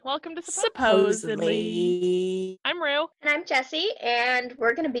Welcome to Supposedly. I'm Rue. And I'm Jessie, and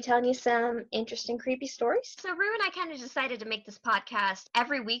we're going to be telling you some interesting, creepy stories. So Rue and I kind of decided to make this podcast.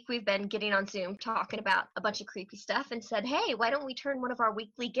 Every week we've been getting on Zoom talking about a bunch of creepy stuff and said, hey, why don't we turn one of our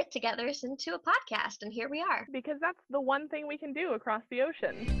weekly get-togethers into a podcast? And here we are. Because that's the one thing we can do across the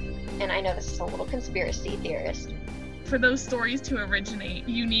ocean. And I know this is a little conspiracy theorist. For those stories to originate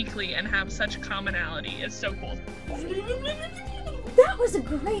uniquely and have such commonality is so cool. That was a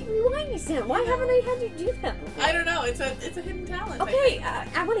great rewinding sound. Why haven't I had you do that before? I don't know. It's a hidden talent. Okay,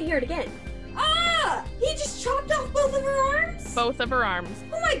 I want to hear it again. Ah! He just chopped off both of her arms? Both of her arms.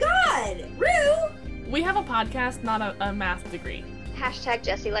 Oh my god! Rue! We have a podcast, not a math degree. Hashtag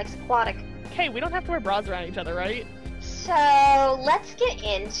Jessie likes aquatic. Okay, we don't have to wear bras around each other, right? So let's get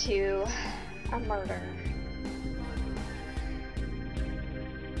into a murder.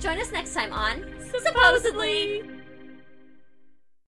 Join us next time on Supposedly!